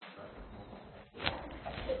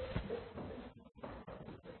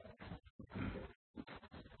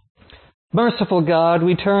Merciful God,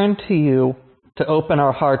 we turn to you to open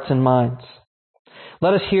our hearts and minds.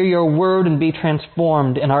 Let us hear your word and be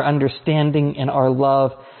transformed in our understanding, in our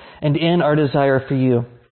love, and in our desire for you.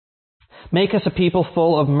 Make us a people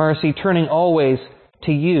full of mercy, turning always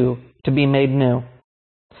to you to be made new.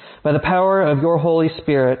 By the power of your Holy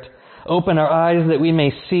Spirit, open our eyes that we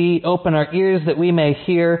may see, open our ears that we may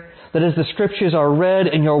hear, that as the Scriptures are read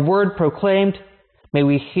and your word proclaimed, may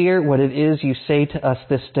we hear what it is you say to us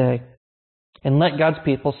this day. And let God's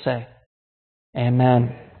people say,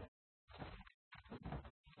 Amen.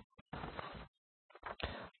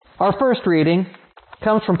 Our first reading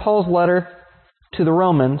comes from Paul's letter to the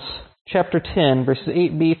Romans, chapter 10, verses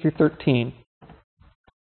 8b through 13.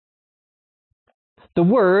 The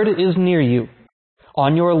word is near you,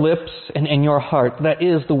 on your lips and in your heart. That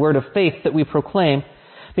is the word of faith that we proclaim.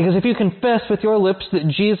 Because if you confess with your lips that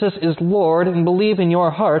Jesus is Lord and believe in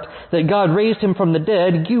your heart that God raised him from the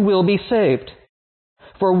dead, you will be saved.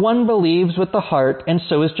 For one believes with the heart and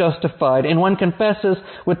so is justified, and one confesses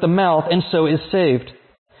with the mouth and so is saved.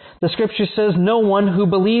 The Scripture says no one who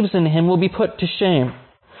believes in him will be put to shame.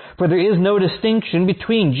 For there is no distinction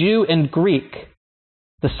between Jew and Greek.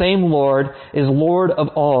 The same Lord is Lord of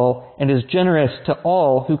all and is generous to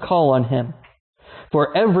all who call on him.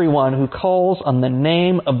 For everyone who calls on the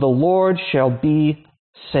name of the Lord shall be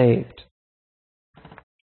saved.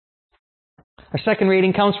 Our second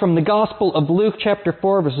reading comes from the Gospel of Luke, chapter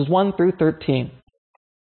 4, verses 1 through 13.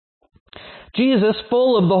 Jesus,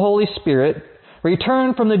 full of the Holy Spirit,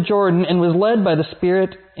 returned from the Jordan and was led by the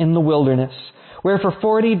Spirit in the wilderness, where for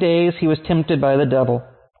 40 days he was tempted by the devil.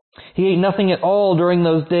 He ate nothing at all during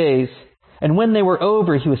those days, and when they were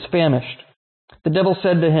over, he was famished. The devil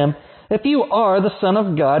said to him, "If you are the Son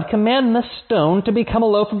of God, command this stone to become a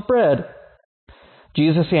loaf of bread."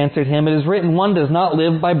 Jesus answered him, "It is written, one does not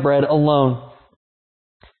live by bread alone."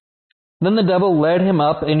 Then the devil led him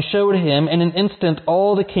up and showed him in an instant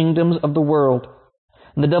all the kingdoms of the world.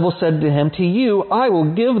 And the devil said to him, "To you I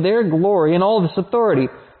will give their glory and all this authority,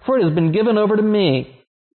 for it has been given over to me,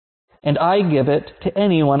 and I give it to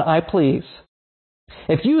anyone I please.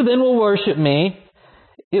 If you then will worship me,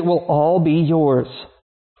 it will all be yours."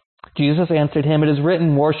 Jesus answered him, "It is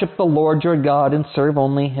written, worship the Lord your God and serve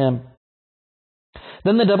only him."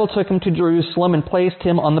 Then the devil took him to Jerusalem and placed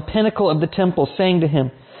him on the pinnacle of the temple, saying to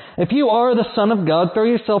him, "If you are the Son of God, throw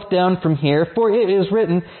yourself down from here, for it is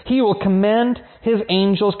written, he will command his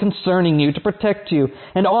angels concerning you to protect you,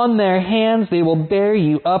 and on their hands they will bear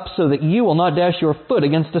you up so that you will not dash your foot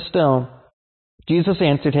against a stone." Jesus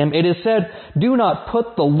answered him, "It is said, do not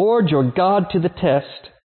put the Lord your God to the test."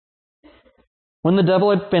 When the devil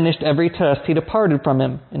had finished every test, he departed from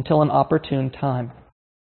him until an opportune time.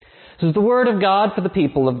 This is the word of God for the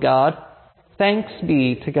people of God. Thanks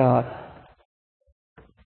be to God.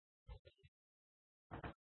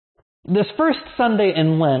 This first Sunday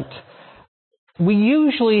in Lent, we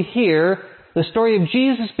usually hear the story of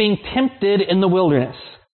Jesus being tempted in the wilderness.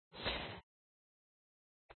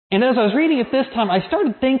 And as I was reading it this time, I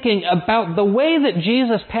started thinking about the way that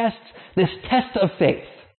Jesus passed this test of faith.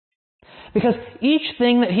 Because each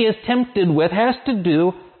thing that he is tempted with has to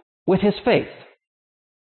do with his faith.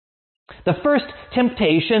 The first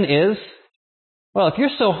temptation is, well, if you're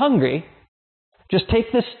so hungry, just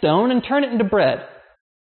take this stone and turn it into bread.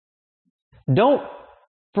 Don't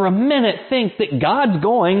for a minute think that God's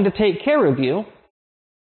going to take care of you.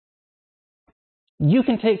 You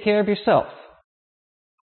can take care of yourself.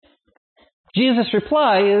 Jesus'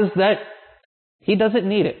 reply is that he doesn't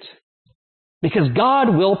need it, because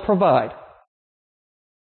God will provide.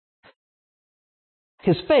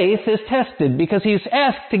 His faith is tested because he's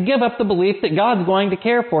asked to give up the belief that God's going to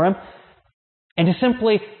care for him and to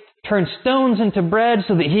simply turn stones into bread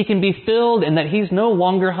so that he can be filled and that he's no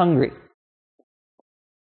longer hungry.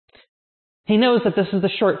 He knows that this is the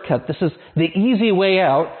shortcut. This is the easy way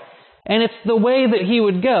out. And it's the way that he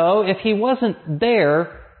would go if he wasn't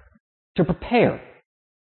there to prepare.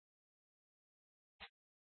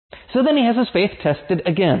 So then he has his faith tested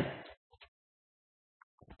again.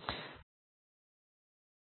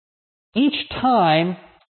 Each time,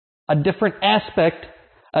 a different aspect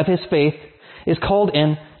of his faith is called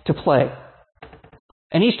into play.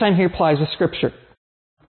 And each time he applies a scripture.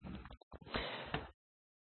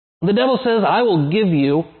 The devil says, "I will give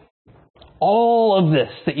you all of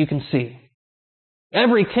this that you can see.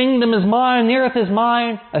 Every kingdom is mine, the earth is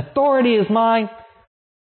mine, authority is mine.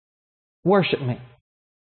 Worship me."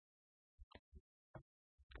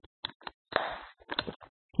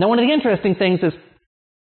 Now, one of the interesting things is,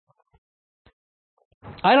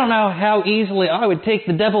 I don't know how easily I would take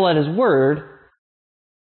the devil at his word,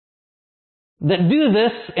 that do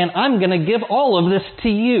this, and I'm going to give all of this to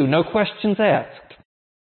you, no questions asked.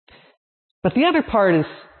 But the other part is,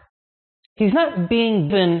 he's not being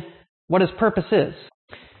given what his purpose is.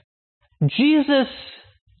 Jesus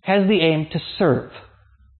has the aim to serve,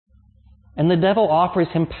 and the devil offers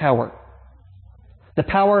him power. The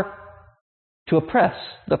power to oppress,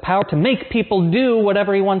 the power to make people do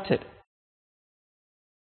whatever he wanted.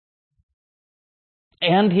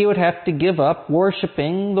 And he would have to give up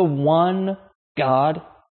worshiping the one God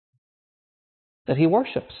that he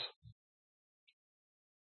worships.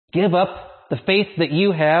 Give up the faith that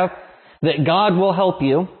you have, that God will help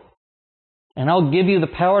you, and I'll give you the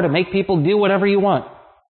power to make people do whatever you want.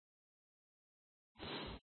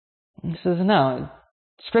 And he says, no.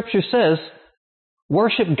 Scripture says,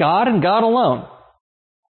 worship God and God alone.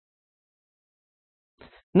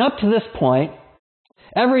 And up to this point,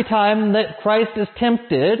 every time that Christ is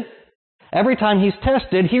tempted, every time he's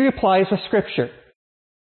tested, he replies with Scripture.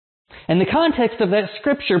 And the context of that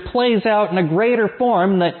Scripture plays out in a greater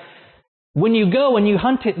form that when you go and you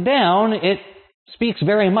hunt it down, it speaks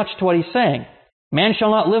very much to what he's saying. Man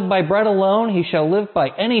shall not live by bread alone, he shall live by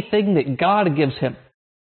anything that God gives him.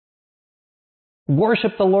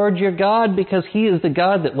 Worship the Lord your God because he is the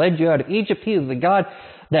God that led you out of Egypt. He is the God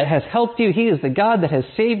that has helped you. He is the God that has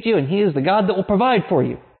saved you, and he is the God that will provide for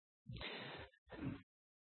you.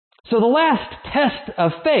 So the last test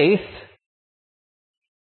of faith,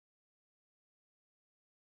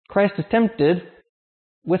 Christ is tempted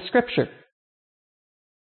with Scripture.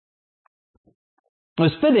 It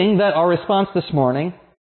was fitting that our response this morning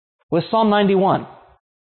was Psalm 91.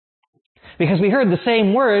 Because we heard the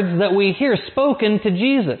same words that we hear spoken to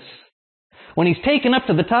Jesus. When he's taken up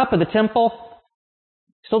to the top of the temple,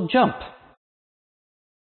 still jump.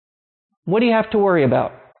 What do you have to worry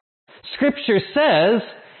about? Scripture says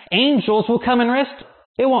angels will come and rest.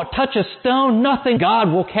 It won't touch a stone, nothing. God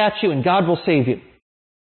will catch you and God will save you.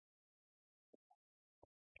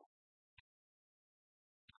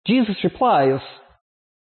 Jesus replies,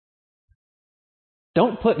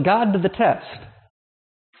 don't put God to the test.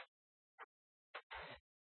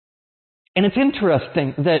 And it's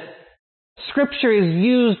interesting that Scripture is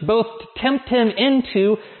used both to tempt him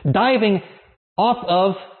into diving off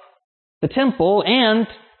of the temple and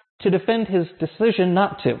to defend his decision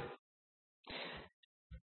not to.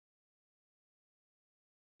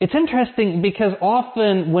 It's interesting because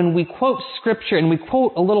often when we quote Scripture and we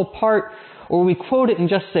quote a little part or we quote it and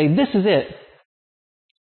just say, this is it,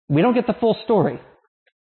 we don't get the full story.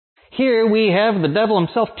 Here we have the devil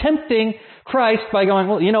himself tempting Christ by going,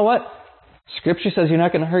 well, you know what? Scripture says you're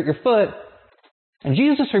not going to hurt your foot. And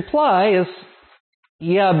Jesus' reply is,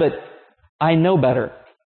 yeah, but I know better.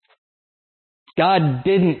 God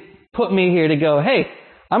didn't put me here to go, hey,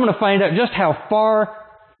 I'm going to find out just how far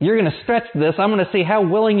you're going to stretch this. I'm going to see how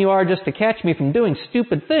willing you are just to catch me from doing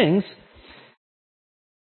stupid things.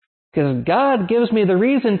 Because God gives me the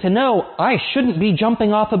reason to know I shouldn't be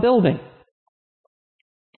jumping off a building.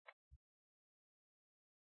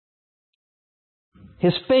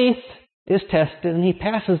 His faith is tested and he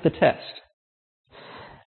passes the test.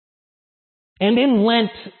 And in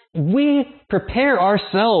Lent, we prepare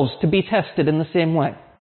ourselves to be tested in the same way.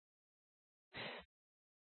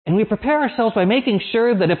 And we prepare ourselves by making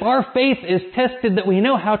sure that if our faith is tested, that we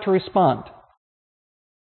know how to respond.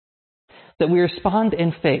 That we respond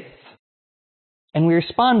in faith. And we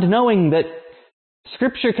respond knowing that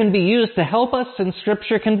Scripture can be used to help us and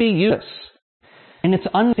Scripture can be used. And it's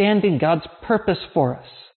understanding God's purpose for us.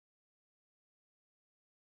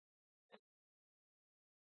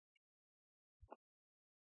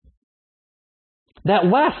 That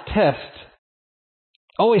last test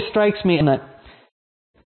always strikes me in that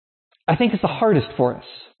I think it's the hardest for us.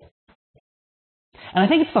 And I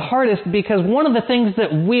think it's the hardest because one of the things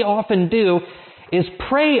that we often do is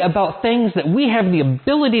pray about things that we have the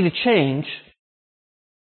ability to change.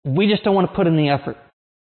 We just don't want to put in the effort.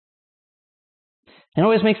 It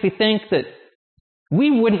always makes me think that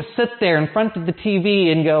we wouldn't sit there in front of the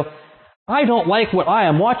TV and go, I don't like what I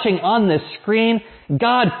am watching on this screen.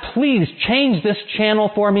 God, please change this channel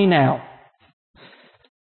for me now.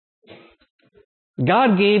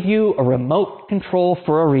 God gave you a remote control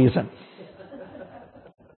for a reason.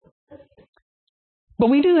 But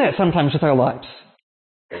we do that sometimes with our lives.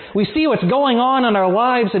 We see what's going on in our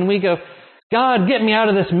lives and we go, God, get me out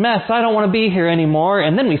of this mess. I don't want to be here anymore.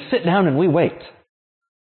 And then we sit down and we wait.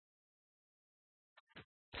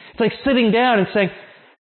 It's like sitting down and saying,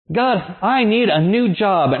 God, I need a new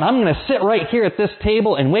job, and I'm going to sit right here at this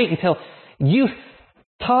table and wait until you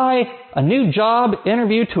tie a new job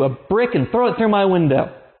interview to a brick and throw it through my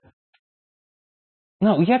window.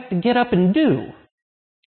 No, you have to get up and do.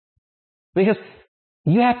 Because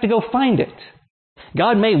you have to go find it.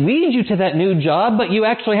 God may lead you to that new job, but you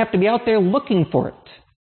actually have to be out there looking for it.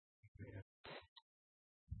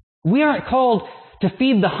 We aren't called to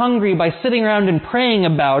feed the hungry by sitting around and praying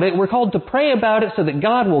about it. We're called to pray about it so that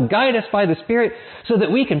God will guide us by the Spirit so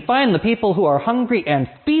that we can find the people who are hungry and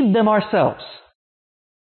feed them ourselves.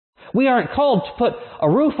 We aren't called to put a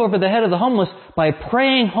roof over the head of the homeless by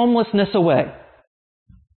praying homelessness away.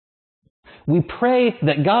 We pray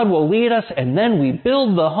that God will lead us, and then we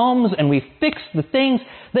build the homes and we fix the things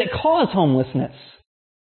that cause homelessness.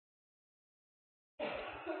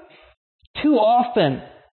 Too often,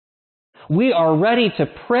 we are ready to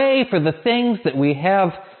pray for the things that we have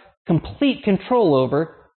complete control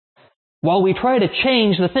over, while we try to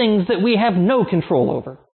change the things that we have no control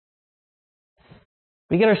over.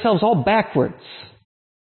 We get ourselves all backwards.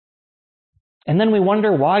 And then we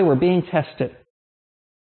wonder why we're being tested.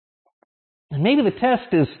 And maybe the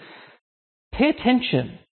test is, pay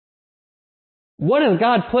attention. What has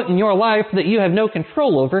God put in your life that you have no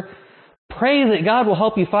control over? Pray that God will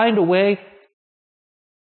help you find a way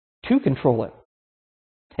to control it.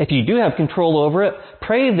 If you do have control over it,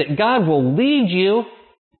 pray that God will lead you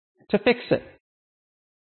to fix it.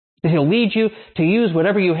 That He'll lead you to use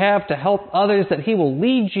whatever you have to help others, that He will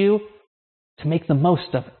lead you to make the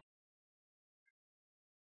most of it.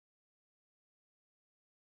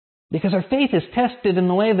 Because our faith is tested in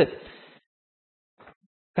the way that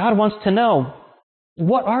God wants to know,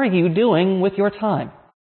 what are you doing with your time?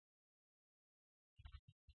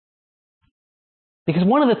 Because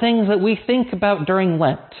one of the things that we think about during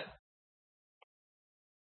Lent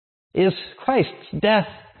is Christ's death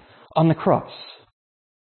on the cross.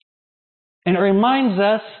 And it reminds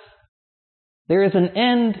us there is an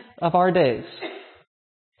end of our days.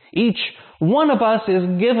 Each one of us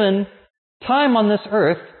is given time on this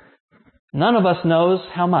earth. None of us knows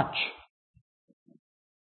how much.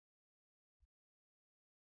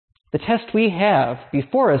 The test we have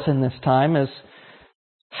before us in this time is,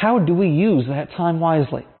 how do we use that time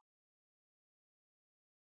wisely?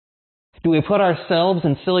 Do we put ourselves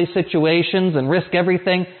in silly situations and risk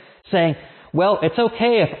everything, saying, well, it's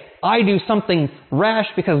okay if I do something rash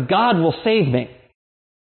because God will save me?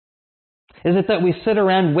 Is it that we sit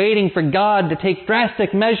around waiting for God to take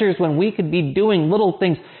drastic measures when we could be doing little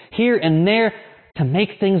things here and there to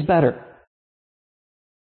make things better?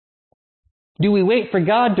 Do we wait for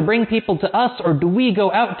God to bring people to us, or do we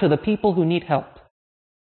go out to the people who need help?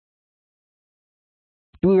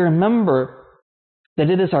 Do we remember that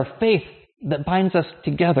it is our faith that binds us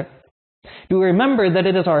together? Do we remember that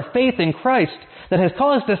it is our faith in Christ that has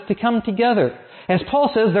caused us to come together? As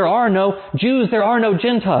Paul says, there are no Jews, there are no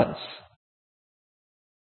Gentiles.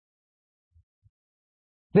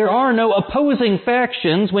 There are no opposing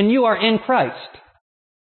factions when you are in Christ.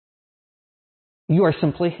 You are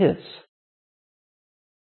simply His.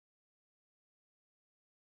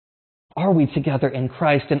 Are we together in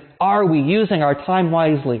Christ, and are we using our time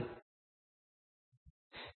wisely?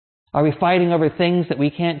 Are we fighting over things that we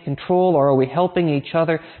can't control, or are we helping each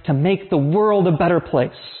other to make the world a better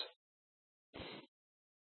place?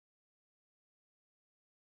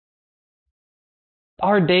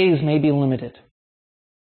 Our days may be limited,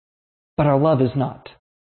 but our love is not.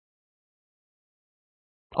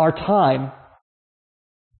 Our time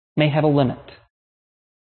may have a limit,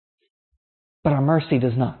 but our mercy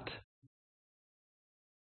does not.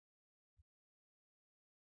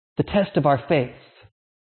 The test of our faith,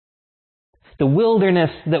 the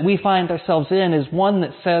wilderness that we find ourselves in, is one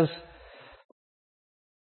that says,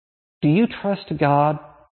 do you trust God?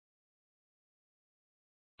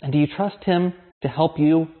 And do you trust Him to help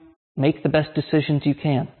you make the best decisions you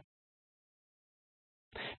can?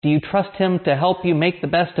 Do you trust Him to help you make the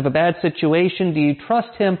best of a bad situation? Do you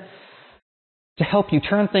trust Him to help you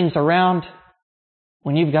turn things around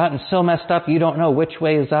when you've gotten so messed up you don't know which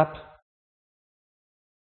way is up?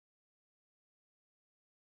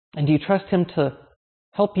 And do you trust Him to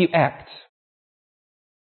help you act?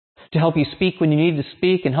 To help you speak when you need to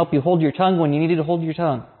speak, and help you hold your tongue when you need to hold your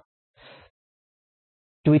tongue?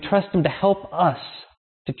 Do we trust Him to help us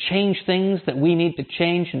to change things that we need to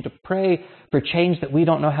change, and to pray for change that we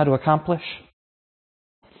don't know how to accomplish?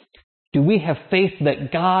 Do we have faith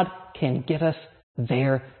that God can get us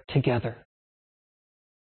there together?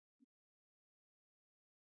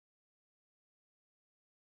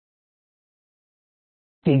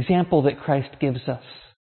 The example that Christ gives us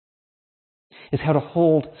is how to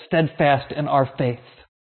hold steadfast in our faith,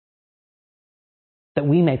 that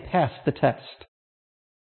we may pass the test,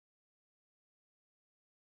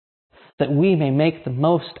 that we may make the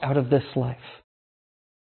most out of this life.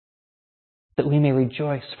 that we may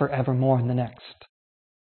rejoice forevermore in the next.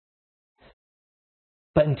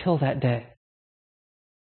 But until that day,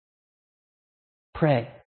 pray,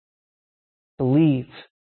 believe,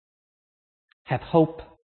 have hope,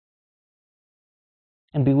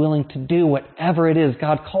 and be willing to do whatever it is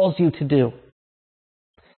God calls you to do,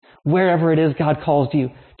 wherever it is God calls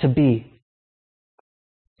you to be,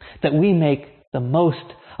 that we make the most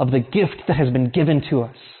of the gift that has been given to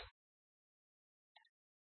us,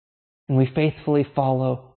 and we faithfully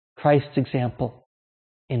follow Christ's example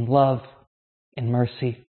in love, in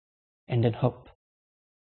mercy, and in hope.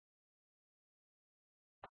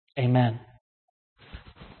 Amen.